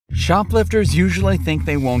Shoplifters usually think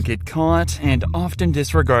they won't get caught and often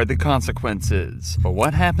disregard the consequences. But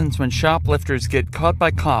what happens when shoplifters get caught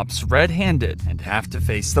by cops red-handed and have to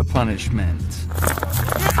face the punishment?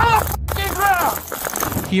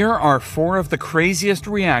 Here are 4 of the craziest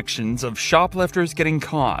reactions of shoplifters getting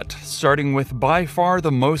caught, starting with by far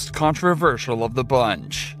the most controversial of the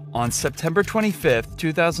bunch. On September 25th,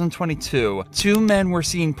 2022, 2 men were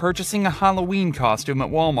seen purchasing a Halloween costume at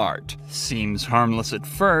Walmart. Seems harmless at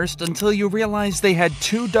first until you realize they had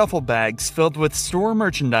 2 duffel bags filled with store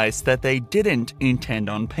merchandise that they didn't intend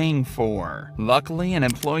on paying for. Luckily, an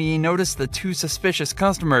employee noticed the 2 suspicious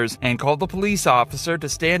customers and called the police officer to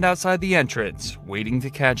stand outside the entrance, waiting to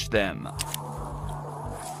catch them.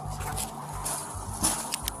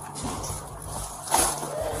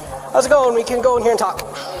 How's it going? We can go in here and talk.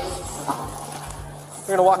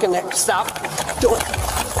 We're gonna walk in there. Stop. Do it.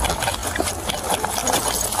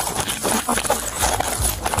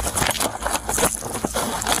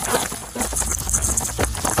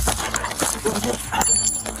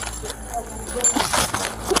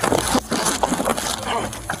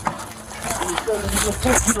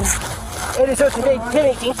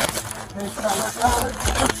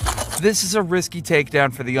 This is a risky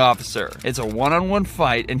takedown for the officer. It's a one-on-one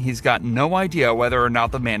fight and he's got no idea whether or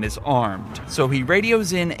not the man is armed. So he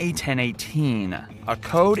radios in a 1018, a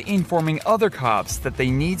code informing other cops that they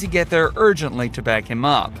need to get there urgently to back him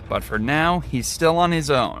up. But for now, he's still on his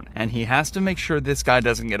own, and he has to make sure this guy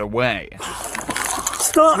doesn't get away.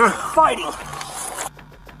 Stop fighting!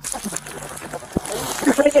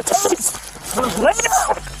 You're gonna get tased! Lay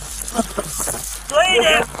down! Lay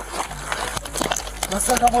down! Let's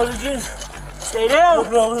look up what it is. Stay down!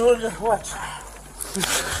 Watch.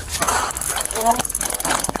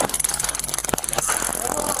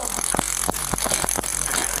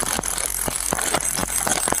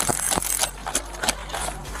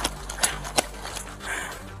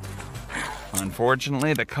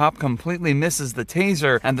 Unfortunately, the cop completely misses the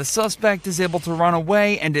taser, and the suspect is able to run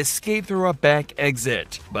away and escape through a back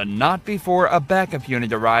exit. But not before a backup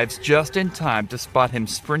unit arrives just in time to spot him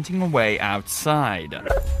sprinting away outside.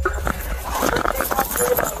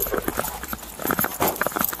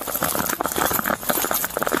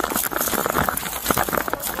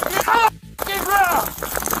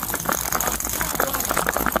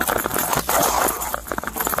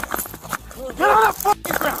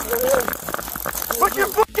 Put your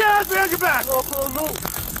fucking ass behind your back! No.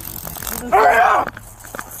 Hurry up!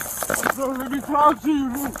 Let me talk to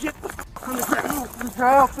you. Get the fuck on the ground. This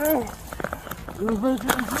guy out there. You're making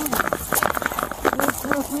me do it.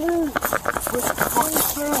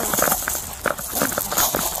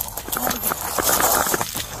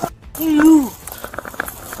 You!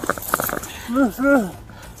 Listen.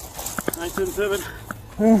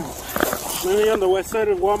 19-7. Mainly on the west side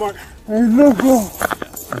of Walmart. Hey, look.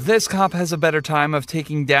 This cop has a better time of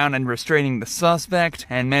taking down and restraining the suspect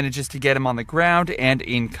and manages to get him on the ground and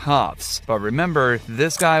in cuffs. But remember,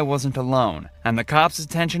 this guy wasn't alone, and the cop's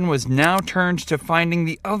attention was now turned to finding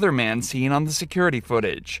the other man seen on the security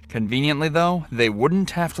footage. Conveniently though, they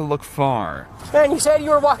wouldn't have to look far. Man, you said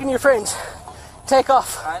you were walking your friends. Take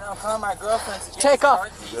off. I know, call my girlfriend. Take off.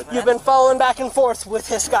 You've been following back and forth with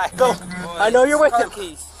this guy. Go. I know you're with him.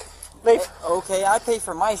 Keys. Leave. Okay, I pay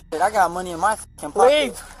for my shit. I got money in my fucking pocket.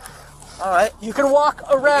 Leave. Alright. You can walk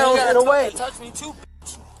around and away. Touch me too,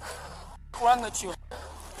 bitch. What's wrong with you?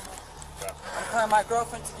 I'm calling my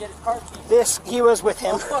girlfriend to get his car keys. He was with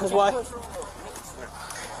him. That's why. I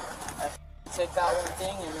take that one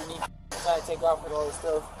thing and then he decided to take off with all the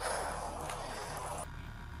stuff.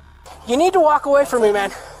 You need to walk away from me,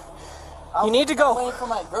 man. You need to go. I'm waiting for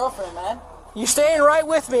my girlfriend, man. You staying right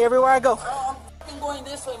with me everywhere I go. No, I'm fucking going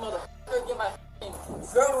this way, motherfucker. Get my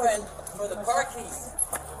girlfriend for the car keys.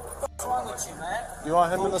 What's wrong with you, man? You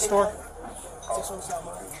want him in the store?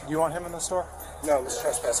 You want him in the store? No, it's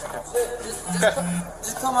trespassing.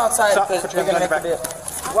 Just come outside because you're going to make a bit.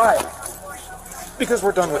 Why? Because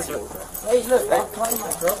we're done with you. Hey, look, I'm calling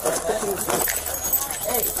my girlfriend.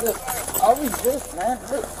 Hey, look, I'll resist, man.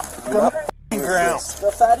 Look. Come on the ground.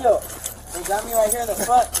 Rosario, they got me right here in the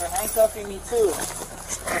front. They're handcuffing me too.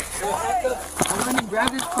 I'm going to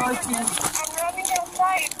grab this car key. I'm running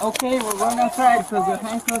outside. Okay, we're running outside because they're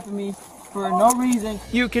handcuffing me. for no reason.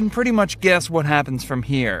 You can pretty much guess what happens from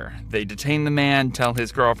here. They detain the man, tell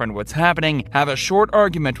his girlfriend what's happening, have a short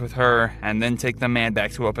argument with her, and then take the man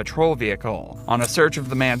back to a patrol vehicle. On a search of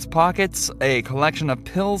the man's pockets, a collection of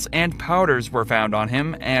pills and powders were found on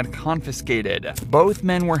him and confiscated. Both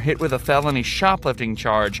men were hit with a felony shoplifting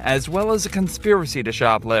charge, as well as a conspiracy to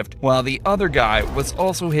shoplift, while the other guy was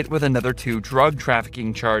also hit with another 2 drug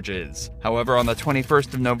trafficking charges. However, on the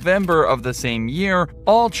 21st of November of the same year,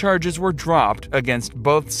 all charges were dropped against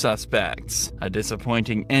both suspects. A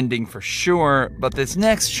disappointing ending for sure, but this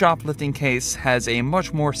next shoplifting case has a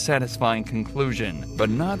much more satisfying conclusion, but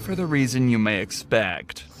not for the reason you may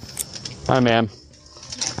expect. Hi, ma'am.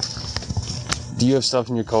 Do you have stuff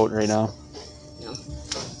in your coat right now? No.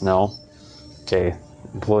 No? Okay.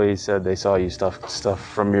 Employees said they saw you stuff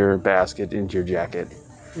from your basket into your jacket.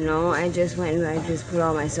 No, I just went and I just put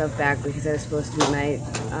all my stuff back because I was supposed to meet my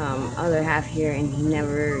other half here and he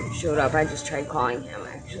never showed up. I just tried calling him,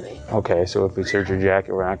 actually. Okay, so if we search your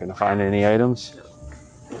jacket, we're not going to find any items?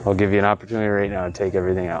 No. I'll give you an opportunity right now to take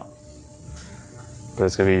everything out. But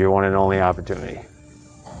it's going to be your one and only opportunity.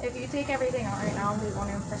 If you take everything out right now, we won't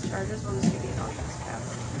even press charges. We'll just give you no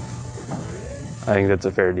trespass. I think that's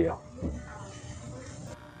a fair deal.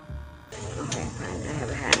 Okay, fine. I have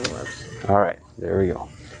a hat and gloves. All right, there we go.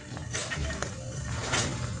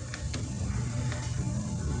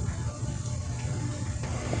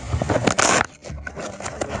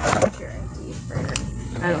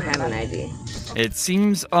 I don't have an ID. It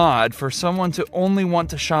seems odd for someone to only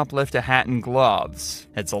want to shoplift a hat and gloves.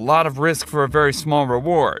 It's a lot of risk for a very small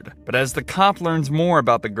reward, but as the cop learns more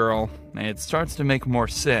about the girl, it starts to make more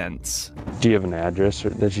sense. Do you have an address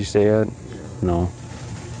that you stay at? No.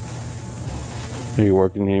 Are you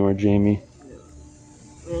working anywhere, Jamie?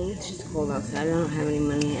 Man, it's just cold outside. I don't have any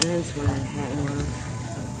money, and I just wanted a hat and gloves.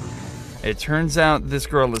 It turns out this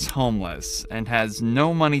girl is homeless and has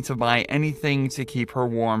no money to buy anything to keep her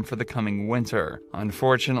warm for the coming winter.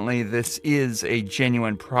 Unfortunately, this is a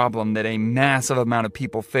genuine problem that a massive amount of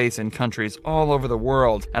people face in countries all over the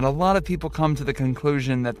world, and a lot of people come to the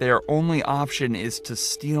conclusion that their only option is to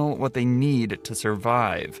steal what they need to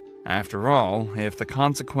survive. After all, if the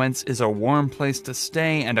consequence is a warm place to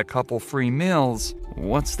stay and a couple free meals,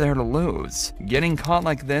 what's there to lose? Getting caught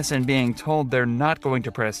like this and being told they're not going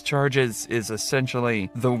to press charges is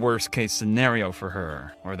essentially the worst case scenario for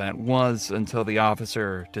her. Or that was until the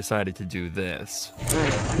officer decided to do this.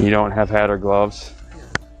 You don't have hat or gloves?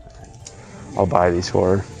 I'll buy these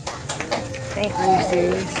for her. Thank you,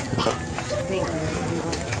 serious. Thank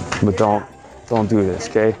you. But don't do this,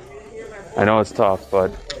 okay? I know it's tough,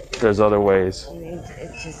 but there's other ways.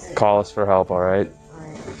 It's just... Call us for help, all right?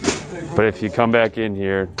 But if you come back in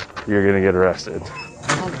here, you're gonna get arrested.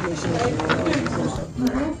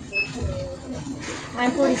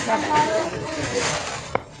 947.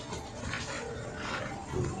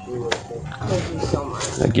 Thank you so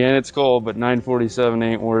much. Again, it's cold, but 947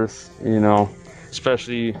 ain't worth,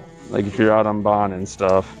 especially like if you're out on bond and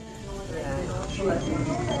stuff.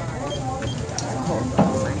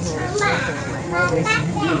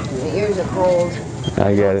 The ears are cold.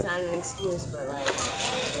 I get It's it. not an excuse, but like...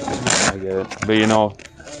 I get it.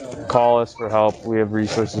 But call us for help. We have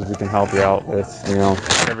resources we can help you out with.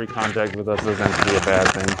 Every contact with us doesn't have to be a bad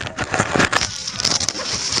thing.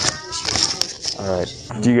 All right.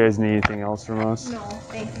 Do you guys need anything else from us? No,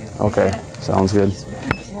 thank you. Okay. Sounds good.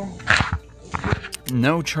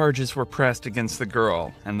 No charges were pressed against the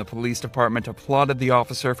girl, and the police department applauded the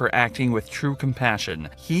officer for acting with true compassion.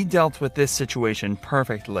 He dealt with this situation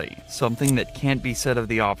perfectly, something that can't be said of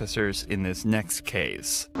the officers in this next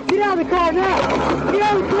case. Get out of the car now! Get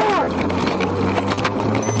out of the car!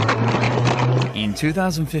 In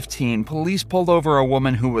 2015, police pulled over a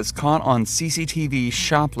woman who was caught on CCTV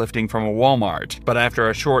shoplifting from a Walmart. But after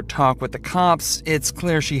a short talk with the cops, it's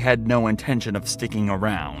clear she had no intention of sticking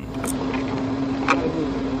around.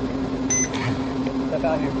 Step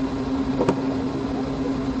out here. Do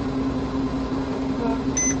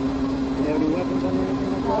you have any weapons on you or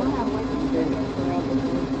anything like that? I don't have weapons.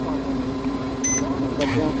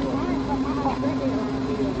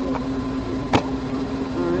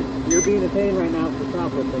 Alright, you're being detained right now for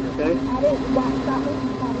shoplifting, okay?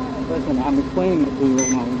 Listen, I'm explaining it to you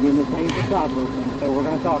right now. You're being detained for shoplifting, so we're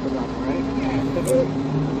going to talk about it, alright?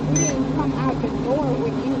 Come out the door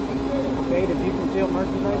with you. Okay, did you conceal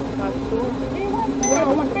merchandise inside the store?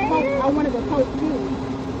 Yeah, I wanted to post too.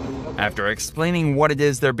 After explaining what it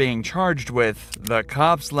is they're being charged with, the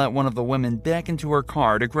cops let one of the women back into her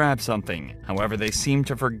car to grab something. However, they seem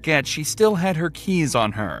to forget she still had her keys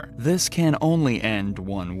on her. This can only end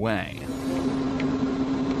one way.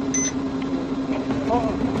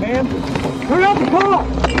 Ma'am, turn out the car!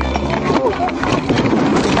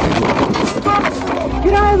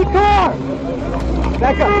 Get out of the car!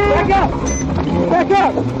 Back up, back up! Back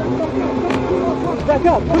up! Back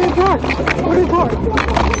up, put in park! Put in park!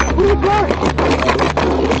 Put in park!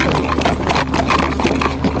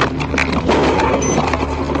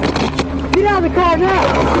 Get out of the car now!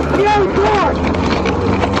 Get out of the car!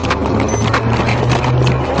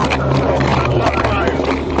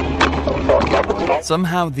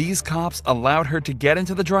 Somehow these cops allowed her to get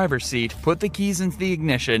into the driver's seat, put the keys into the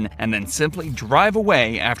ignition, and then simply drive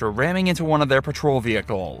away after ramming into one of their patrol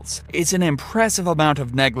vehicles. It's an impressive amount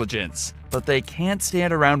of negligence, but they can't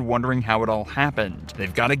stand around wondering how it all happened.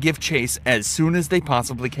 They've got to give chase as soon as they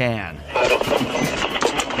possibly can.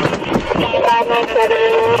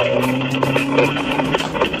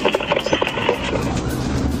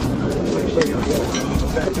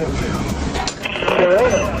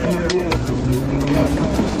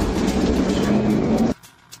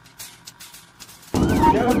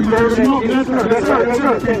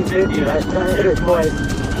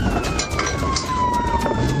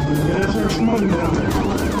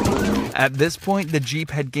 At this point, the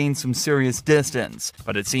Jeep had gained some serious distance,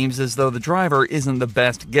 but it seems as though the driver isn't the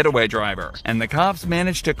best getaway driver, and the cops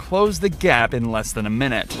managed to close the gap in less than a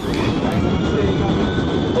minute.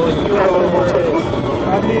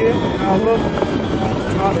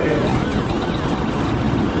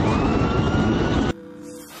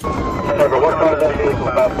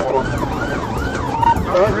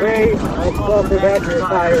 Okay, I saw the battery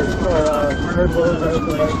tires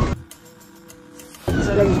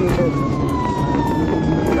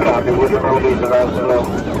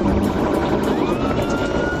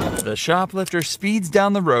The shoplifter speeds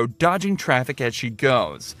down the road, dodging traffic as she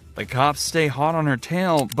goes. The cops stay hot on her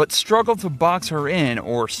tail, but struggle to box her in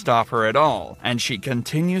or stop her at all, and she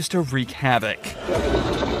continues to wreak havoc.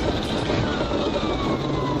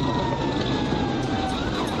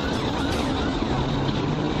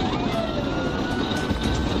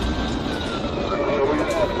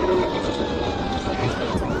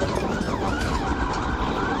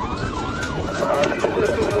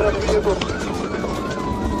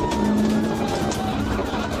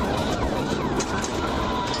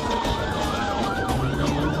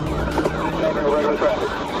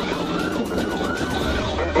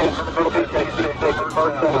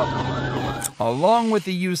 Along with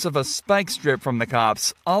the use of a spike strip from the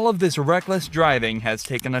cops, all of this reckless driving has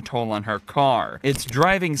taken a toll on her car. It's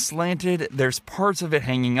driving slanted, there's parts of it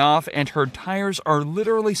hanging off, and her tires are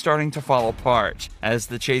literally starting to fall apart. As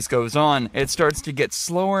the chase goes on, it starts to get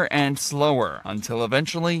slower and slower, until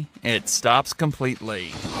eventually, it stops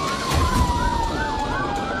completely.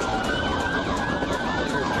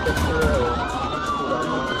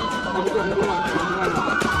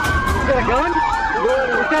 got a gun?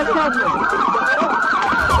 Is that something?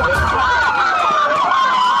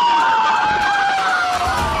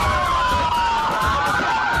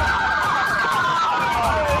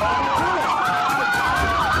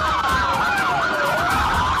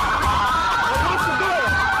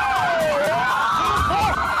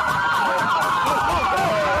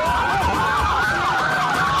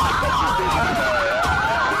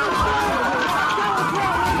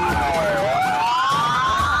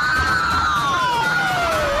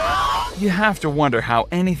 You have to wonder how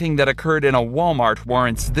anything that occurred in a Walmart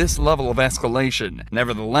warrants this level of escalation.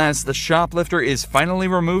 Nevertheless, the shoplifter is finally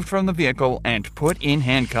removed from the vehicle and put in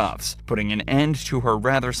handcuffs, putting an end to her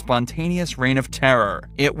rather spontaneous reign of terror.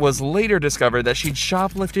 It was later discovered that she'd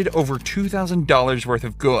shoplifted over $2,000 worth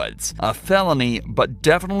of goods, a felony, but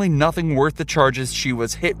definitely nothing worth the charges she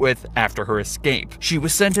was hit with after her escape. She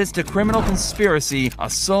was sentenced to criminal conspiracy,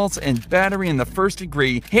 assault and battery in the first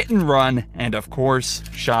degree, hit and run, and of course,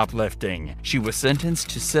 shoplifting. She was sentenced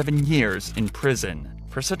to 7 years in prison.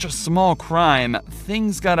 For such a small crime,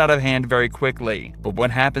 things got out of hand very quickly. But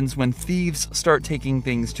what happens when thieves start taking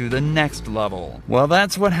things to the next level? Well,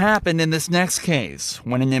 that's what happened in this next case,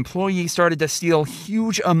 when an employee started to steal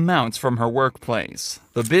huge amounts from her workplace.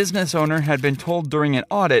 The business owner had been told during an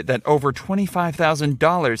audit that over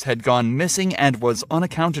 $25,000 had gone missing and was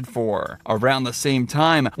unaccounted for. Around the same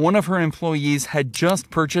time, one of her employees had just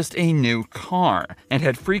purchased a new car and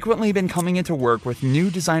had frequently been coming into work with new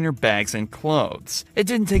designer bags and clothes. It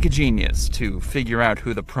didn't take a genius to figure out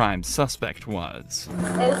who the prime suspect was.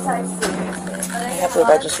 I have the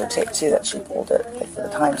register tape too that she pulled it, like the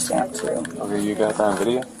timestamp too. Okay, you got that on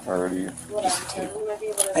video? Or do you just tape?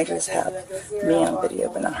 I just have me on video,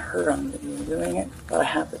 but not her on video doing it. But I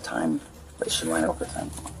have the time that she went overtime.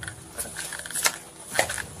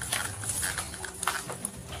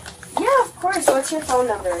 Yeah, of course. What's your phone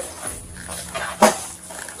number?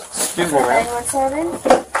 Excuse me, ma'am.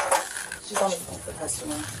 917? She's on the phone for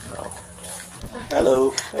customer. Hello.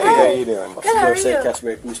 Hey, Hi. how you doing? Good, how are you?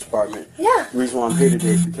 Casper Police Department. Yeah. The reason why I'm here today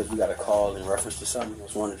is because we got a call in reference to something. I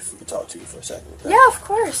was wondering if we could talk to you for a second. Okay? Yeah, of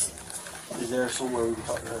course. Is there somewhere we can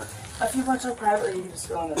talk to her? If you want to privately, you can just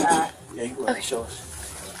go in the back. Yeah, you can go ahead and show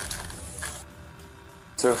us.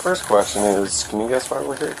 So, first question is, can you guess why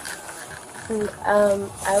we're here?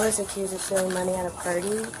 I was accused of stealing money at a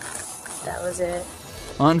party. That was it.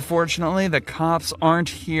 Unfortunately, the cops aren't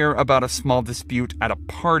here about a small dispute at a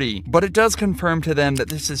party, but it does confirm to them that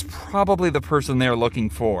this is probably the person they're looking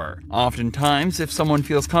for. Oftentimes, if someone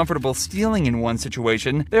feels comfortable stealing in one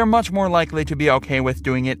situation, they're much more likely to be okay with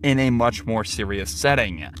doing it in a much more serious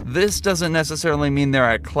setting. This doesn't necessarily mean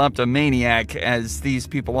they're a kleptomaniac, as these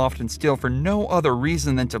people often steal for no other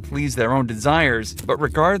reason than to please their own desires, but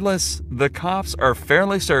regardless, the cops are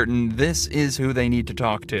fairly certain this is who they need to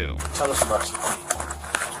talk to. Tell us about you.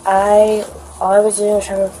 All I was doing was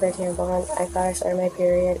trying to look for a tampon. I thought I started my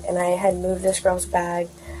period, and I had moved this girl's bag.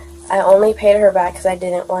 I only paid her back because I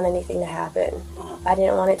didn't want anything to happen. I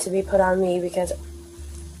didn't want it to be put on me because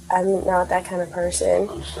I'm not that kind of person.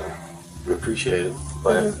 I understand. We appreciate it,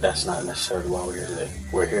 but that's not necessarily why we're here today.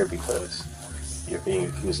 We're here because you're being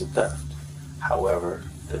accused of theft. However,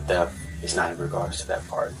 the theft is not in regards to that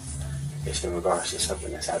part. It's in regards to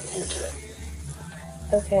something that's happened here today.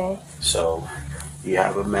 Okay. So, you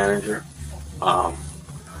have a manager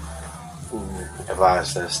who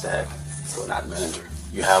advised us that, well, not manager,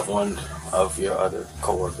 you have one of your other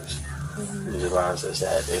co-workers who advised us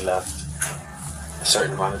that they left a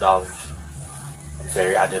certain amount of dollars,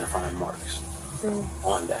 very identifying marks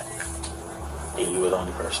on that. And you were the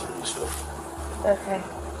only person who stood. Okay.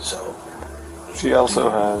 So, She also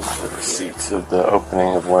has the receipts of the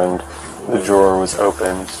opening of when the drawer was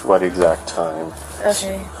opened, what exact time.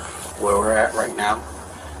 Okay. Where we're at right now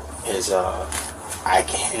is I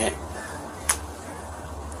can't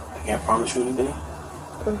promise you anything,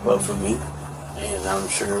 but for me, and I'm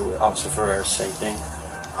sure Officer Ferrer, same thing,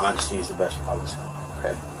 honesty is the best policy.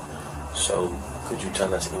 Okay, so could you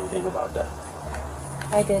tell us anything about that?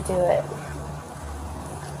 I did do it.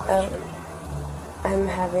 I'm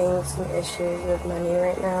having some issues with money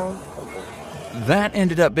right now. That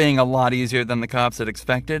ended up being a lot easier than the cops had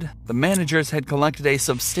expected. The managers had collected a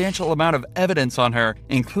substantial amount of evidence on her,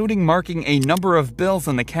 including marking a number of bills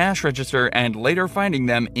in the cash register and later finding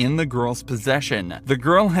them in the girl's possession. The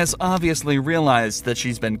girl has obviously realized that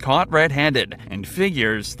she's been caught red-handed and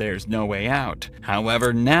figures there's no way out.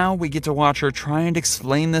 However, now we get to watch her try and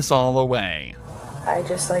explain this all away. I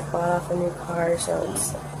just bought off a new car, so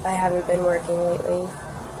I haven't been working lately.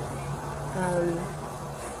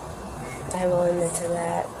 I will admit to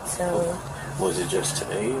that, so... Was it just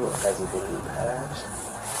today, or has it been in the past?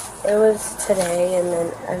 It was today, and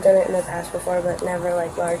then I've done it in the past before, but never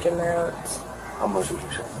large amounts. How much would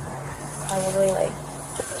you say? Probably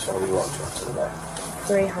That's why we walked up to the back.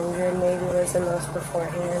 300 maybe was the most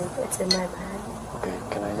beforehand. It's in my bag. Okay,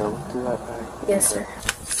 can I go through that bag? Yes, sir.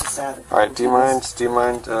 Alright, do you mind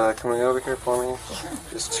coming over here for me?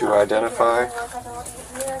 Just to identify.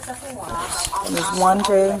 There's one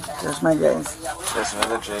J, there's my J's. There's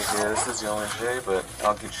another J here. This is the only J, but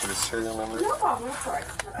I'll get you the serial number.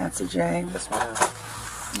 That's a J. Yes, ma'am.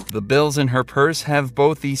 The bills in her purse have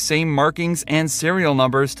both the same markings and serial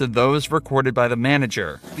numbers to those recorded by the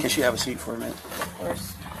manager. Can she have a seat for a minute? Of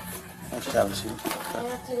course. Can she have a seat?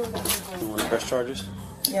 Okay. You want to press charges?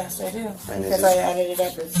 Yes, I do. And Because I added it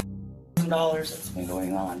up as $1,000 that's been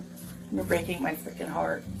going on. You're breaking my freaking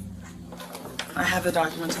heart. I have the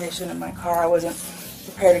documentation in my car. I wasn't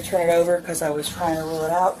prepared to turn it over because I was trying to rule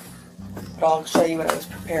it out. But I'll show you what I was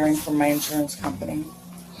preparing for my insurance company.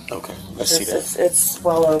 Okay, let's see that. It's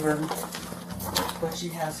well over what she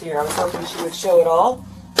has here. I was hoping she would show it all,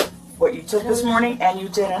 what you took this morning, and you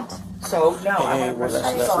didn't. So, no, I'm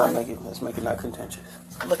let's make it not contentious.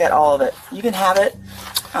 Look at all of it. You can have it.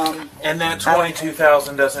 And that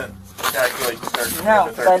 22,000 doesn't calculate the No,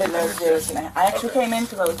 because I didn't know it was going to. I actually came in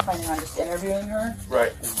because I was planning on just interviewing her.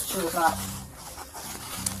 Right. She was not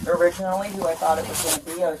originally who I thought it was going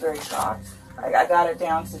to be. I was very shocked. I got it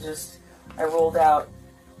down to just, I ruled out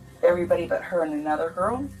everybody but her and another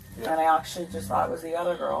girl. Yeah. And I actually just thought it was the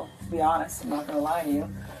other girl, to be honest. I'm not going to lie to you.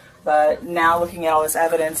 But now looking at all this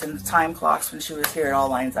evidence and the time clocks when she was here, it all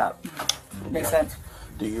lines up. Makes sense.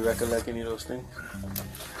 Do you recollect any of those things?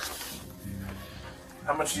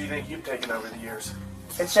 How much do you think you've taken over the years?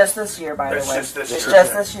 It's just this year, by the way. Just this it's year.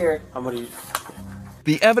 just this year. How many?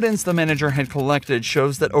 The evidence the manager had collected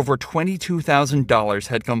shows that over $22,000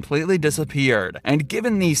 had completely disappeared, and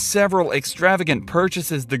given the several extravagant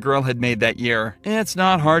purchases the girl had made that year, it's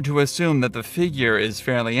not hard to assume that the figure is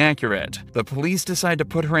fairly accurate. The police decide to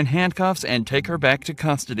put her in handcuffs and take her back to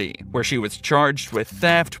custody, where she was charged with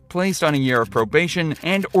theft, placed on a year of probation,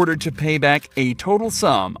 and ordered to pay back a total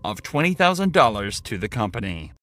sum of $20,000 to the company.